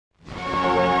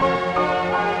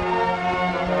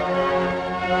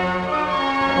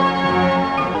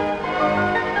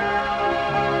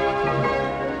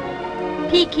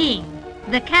Peking,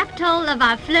 the capital of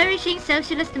our flourishing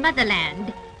socialist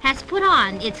motherland, has put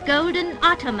on its golden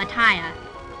autumn attire.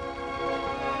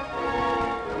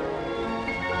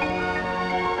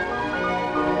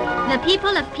 The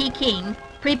people of Peking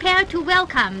prepare to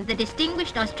welcome the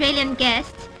distinguished Australian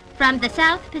guests from the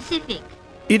South Pacific.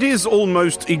 It is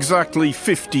almost exactly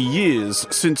 50 years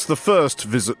since the first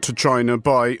visit to China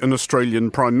by an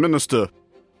Australian Prime Minister.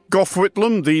 Gough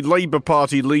Whitlam, the Labour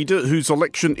Party leader whose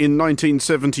election in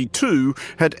 1972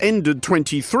 had ended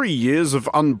 23 years of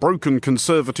unbroken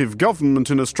Conservative government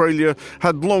in Australia,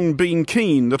 had long been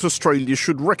keen that Australia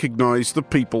should recognise the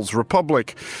People's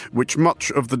Republic, which much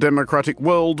of the democratic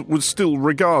world was still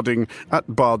regarding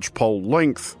at barge-pole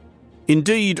length.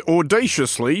 Indeed,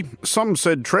 audaciously, some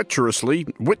said treacherously,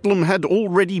 Whitlam had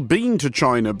already been to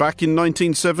China back in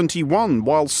 1971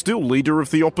 while still leader of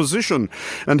the opposition,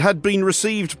 and had been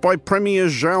received by Premier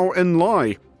Zhou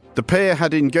Enlai. The pair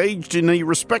had engaged in a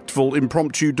respectful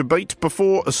impromptu debate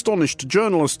before astonished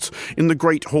journalists in the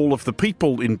Great Hall of the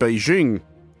People in Beijing.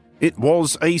 It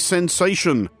was a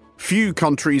sensation. Few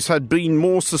countries had been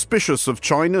more suspicious of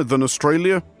China than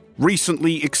Australia,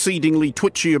 recently exceedingly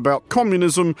twitchy about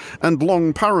communism and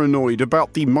long paranoid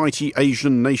about the mighty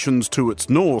Asian nations to its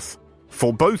north.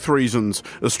 For both reasons,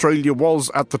 Australia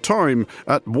was, at the time,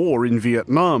 at war in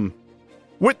Vietnam.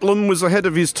 Whitlam was ahead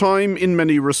of his time in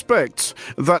many respects.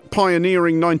 That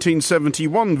pioneering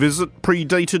 1971 visit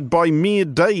predated by mere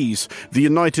days the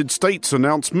United States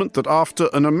announcement that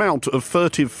after an amount of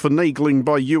furtive finagling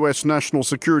by US National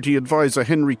Security Advisor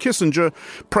Henry Kissinger,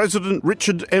 President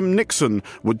Richard M. Nixon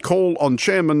would call on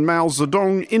Chairman Mao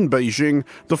Zedong in Beijing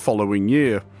the following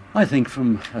year. I think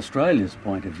from Australia's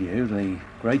point of view, the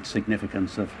great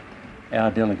significance of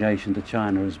our delegation to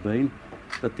China has been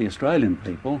that the Australian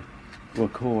people were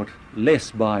caught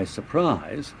less by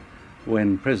surprise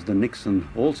when President Nixon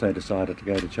also decided to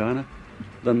go to China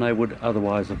than they would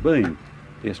otherwise have been.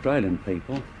 The Australian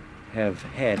people have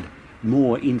had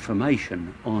more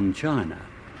information on China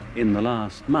in the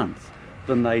last month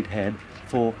than they'd had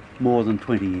for more than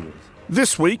 20 years.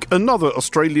 This week, another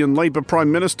Australian Labour Prime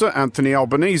Minister, Anthony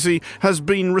Albanese, has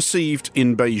been received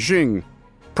in Beijing.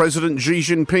 President Xi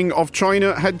Jinping of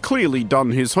China had clearly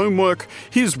done his homework.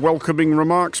 His welcoming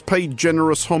remarks paid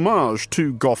generous homage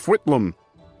to Gough Whitlam.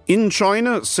 In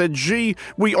China, said Xi,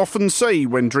 we often say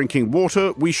when drinking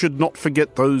water we should not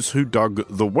forget those who dug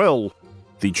the well.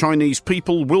 The Chinese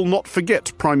people will not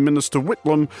forget Prime Minister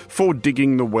Whitlam for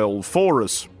digging the well for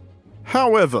us.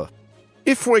 However,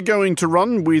 if we're going to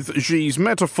run with Xi's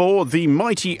metaphor, the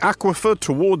mighty aquifer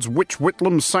towards which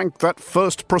Whitlam sank that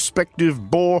first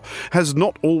prospective bore has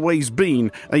not always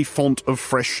been a font of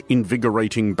fresh,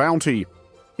 invigorating bounty.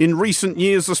 In recent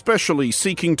years especially,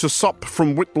 seeking to sup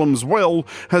from Whitlam's well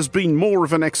has been more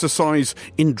of an exercise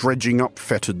in dredging up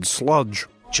fetid sludge.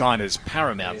 China's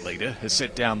paramount leader has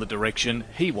set down the direction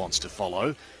he wants to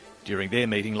follow. During their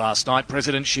meeting last night,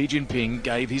 President Xi Jinping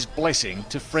gave his blessing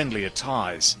to friendlier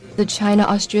ties. The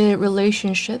China-Australia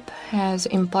relationship has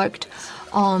embarked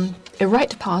on a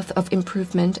right path of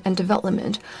improvement and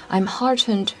development. I'm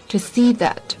heartened to see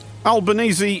that.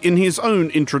 Albanese, in his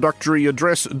own introductory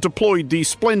address, deployed the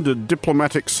splendid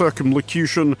diplomatic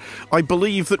circumlocution, I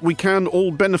believe that we can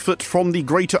all benefit from the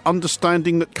greater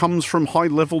understanding that comes from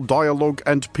high-level dialogue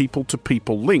and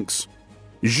people-to-people links.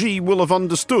 Xi will have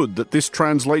understood that this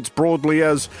translates broadly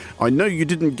as, I know you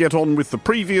didn't get on with the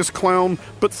previous clown,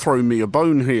 but throw me a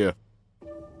bone here.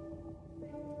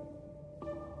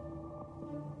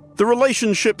 The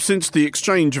relationship since the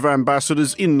exchange of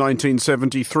ambassadors in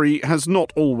 1973 has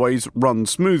not always run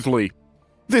smoothly.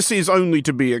 This is only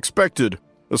to be expected.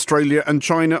 Australia and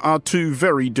China are two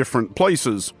very different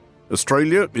places.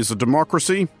 Australia is a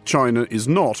democracy, China is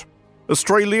not.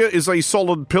 Australia is a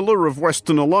solid pillar of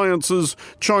Western alliances.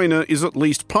 China is at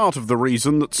least part of the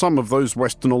reason that some of those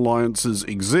Western alliances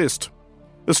exist.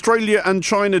 Australia and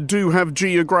China do have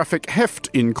geographic heft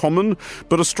in common,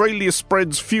 but Australia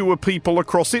spreads fewer people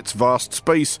across its vast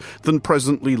space than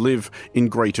presently live in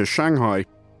Greater Shanghai.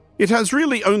 It has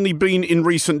really only been in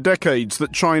recent decades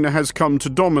that China has come to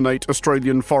dominate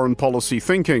Australian foreign policy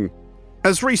thinking.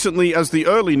 As recently as the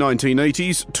early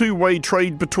 1980s, two-way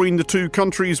trade between the two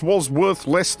countries was worth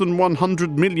less than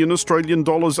 100 million Australian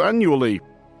dollars annually.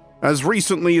 As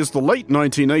recently as the late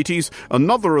 1980s,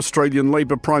 another Australian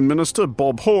Labour Prime Minister,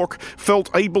 Bob Hawke, felt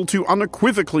able to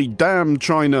unequivocally damn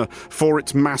China for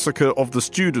its massacre of the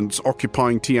students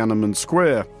occupying Tiananmen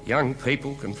Square. Young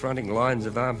people confronting lines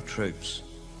of armed troops,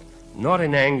 not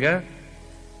in anger,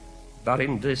 but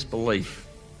in disbelief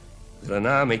that an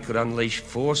army could unleash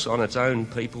force on its own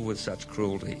people with such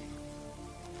cruelty.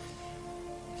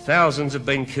 Thousands have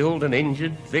been killed and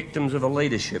injured, victims of a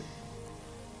leadership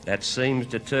that seems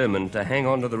determined to hang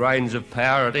on to the reins of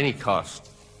power at any cost,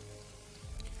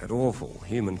 at awful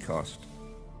human cost.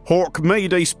 Hawke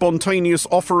made a spontaneous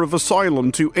offer of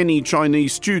asylum to any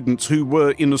Chinese students who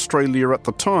were in Australia at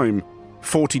the time.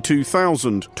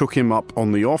 42,000 took him up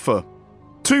on the offer.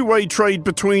 Two-way trade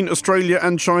between Australia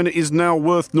and China is now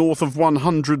worth north of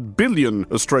 100 billion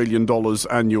Australian dollars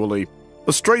annually.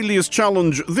 Australia's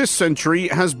challenge this century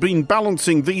has been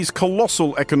balancing these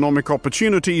colossal economic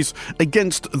opportunities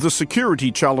against the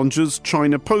security challenges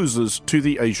China poses to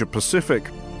the Asia-Pacific.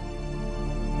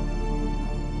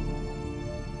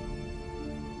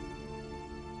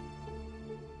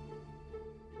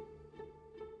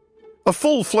 A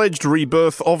full-fledged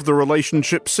rebirth of the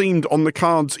relationship seemed on the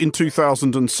cards in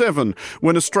 2007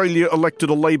 when Australia elected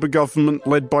a Labor government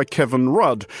led by Kevin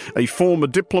Rudd, a former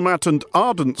diplomat and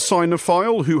ardent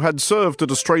Sinophile who had served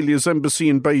at Australia's embassy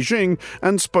in Beijing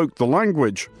and spoke the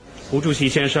language. 胡主席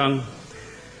先生，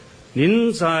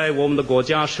您在我们的国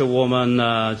家是我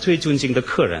们最尊敬的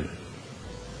客人，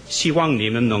希望你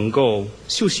们能够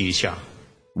休息一下。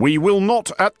 We will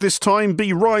not at this time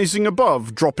be rising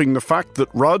above dropping the fact that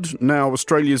Rudd, now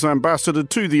Australia's ambassador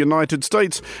to the United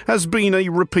States, has been a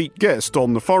repeat guest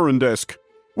on the Foreign Desk.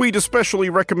 We'd especially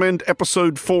recommend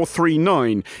episode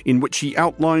 439, in which he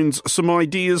outlines some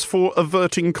ideas for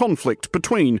averting conflict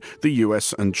between the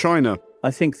US and China.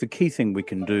 I think the key thing we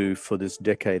can do for this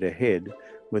decade ahead,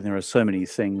 when there are so many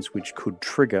things which could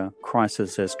trigger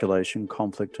crisis, escalation,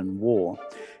 conflict and war,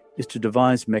 is to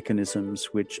devise mechanisms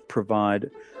which provide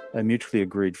a mutually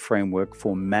agreed framework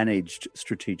for managed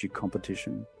strategic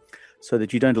competition so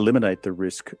that you don't eliminate the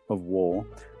risk of war,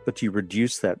 but you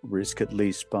reduce that risk at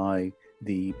least by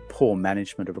the poor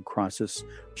management of a crisis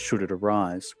should it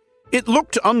arise. It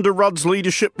looked under Rudd's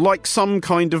leadership like some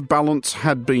kind of balance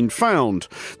had been found.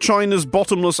 China's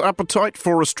bottomless appetite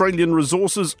for Australian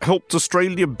resources helped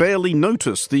Australia barely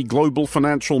notice the global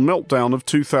financial meltdown of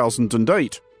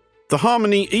 2008. The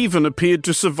harmony even appeared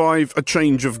to survive a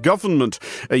change of government.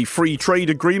 A free trade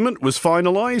agreement was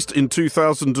finalised in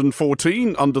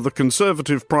 2014 under the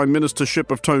Conservative Prime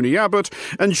Ministership of Tony Abbott,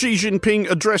 and Xi Jinping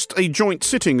addressed a joint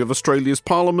sitting of Australia's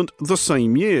Parliament the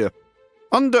same year.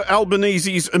 Under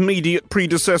Albanese's immediate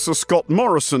predecessor Scott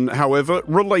Morrison, however,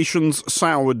 relations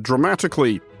soured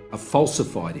dramatically. A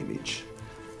falsified image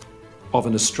of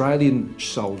an Australian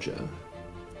soldier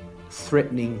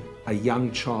threatening a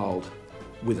young child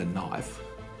with a knife,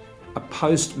 a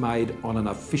post made on an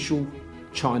official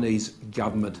Chinese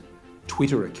government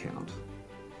Twitter account,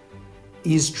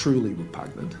 is truly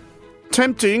repugnant.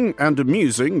 Tempting and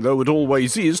amusing, though it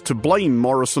always is, to blame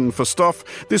Morrison for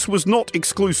stuff, this was not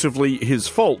exclusively his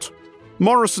fault.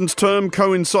 Morrison's term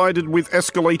coincided with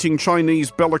escalating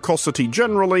Chinese bellicosity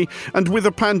generally, and with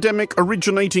a pandemic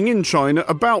originating in China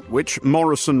about which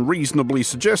Morrison reasonably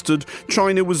suggested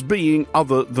China was being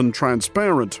other than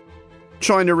transparent.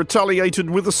 China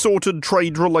retaliated with assorted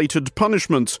trade-related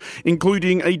punishments,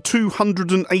 including a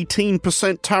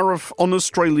 218% tariff on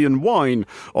Australian wine,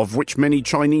 of which many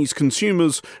Chinese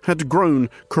consumers had grown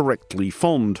correctly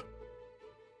fond.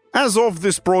 As of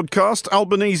this broadcast,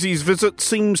 Albanese's visit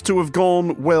seems to have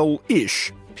gone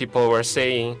well-ish. People were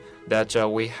saying that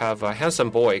we have a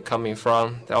handsome boy coming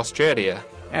from Australia.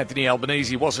 Anthony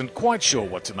Albanese wasn't quite sure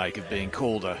what to make of being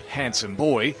called a handsome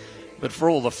boy, but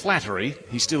for all the flattery,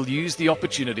 he still used the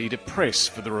opportunity to press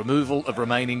for the removal of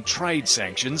remaining trade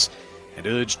sanctions and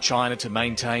urged China to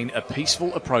maintain a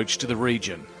peaceful approach to the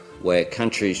region. Where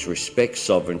countries respect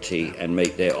sovereignty and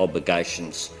meet their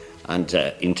obligations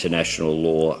under international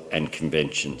law and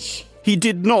conventions. He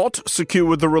did not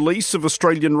secure the release of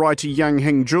Australian writer Yang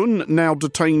Hengjun, now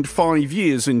detained 5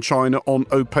 years in China on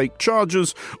opaque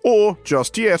charges, or,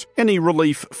 just yet, any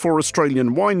relief for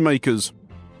Australian winemakers.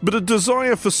 But a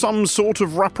desire for some sort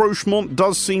of rapprochement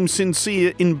does seem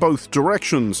sincere in both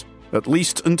directions, at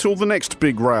least until the next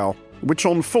big row, which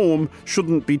on form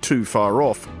shouldn't be too far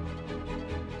off.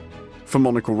 For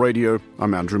Monocle Radio,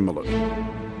 I'm Andrew Mueller.